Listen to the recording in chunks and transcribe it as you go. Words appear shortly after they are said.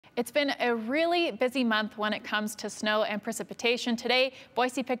It's been a really busy month when it comes to snow and precipitation. Today,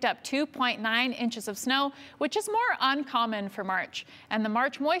 Boise picked up 2.9 inches of snow, which is more uncommon for March. And the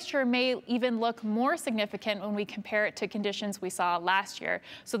March moisture may even look more significant when we compare it to conditions we saw last year.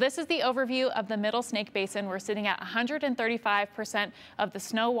 So this is the overview of the Middle Snake Basin. We're sitting at 135% of the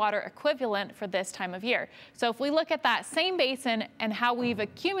snow water equivalent for this time of year. So if we look at that same basin and how we've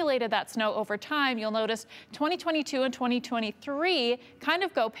accumulated that snow over time, you'll notice 2022 and 2023 kind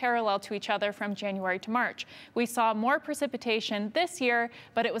of go parallel to each other from January to March. We saw more precipitation this year,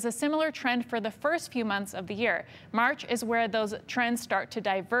 but it was a similar trend for the first few months of the year. March is where those trends start to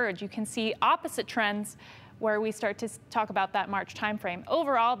diverge. You can see opposite trends where we start to talk about that March timeframe.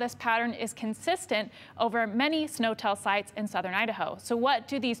 Overall, this pattern is consistent over many snow-tell sites in southern Idaho. So what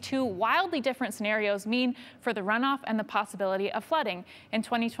do these two wildly different scenarios mean for the runoff and the possibility of flooding? In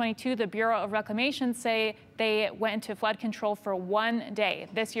 2022, the Bureau of Reclamation say they went into flood control for 1 day.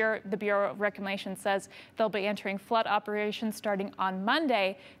 This year, the Bureau of Reclamation says they'll be entering flood operations starting on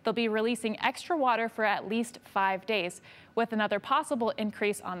Monday. They'll be releasing extra water for at least 5 days, with another possible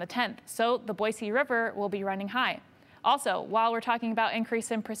increase on the 10th. So the Boise River will be running high. Also, while we're talking about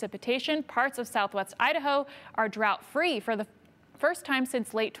increase in precipitation, parts of southwest Idaho are drought-free for the first time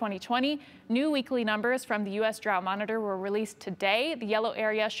since late 2020. New weekly numbers from the U.S. Drought Monitor were released today. The yellow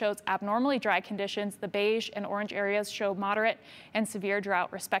area shows abnormally dry conditions. The beige and orange areas show moderate and severe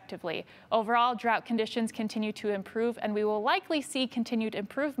drought, respectively. Overall, drought conditions continue to improve, and we will likely see continued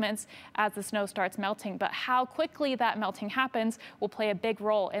improvements as the snow starts melting. But how quickly that melting happens will play a big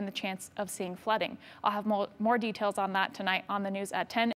role in the chance of seeing flooding. I'll have more details on that tonight on the news at 10.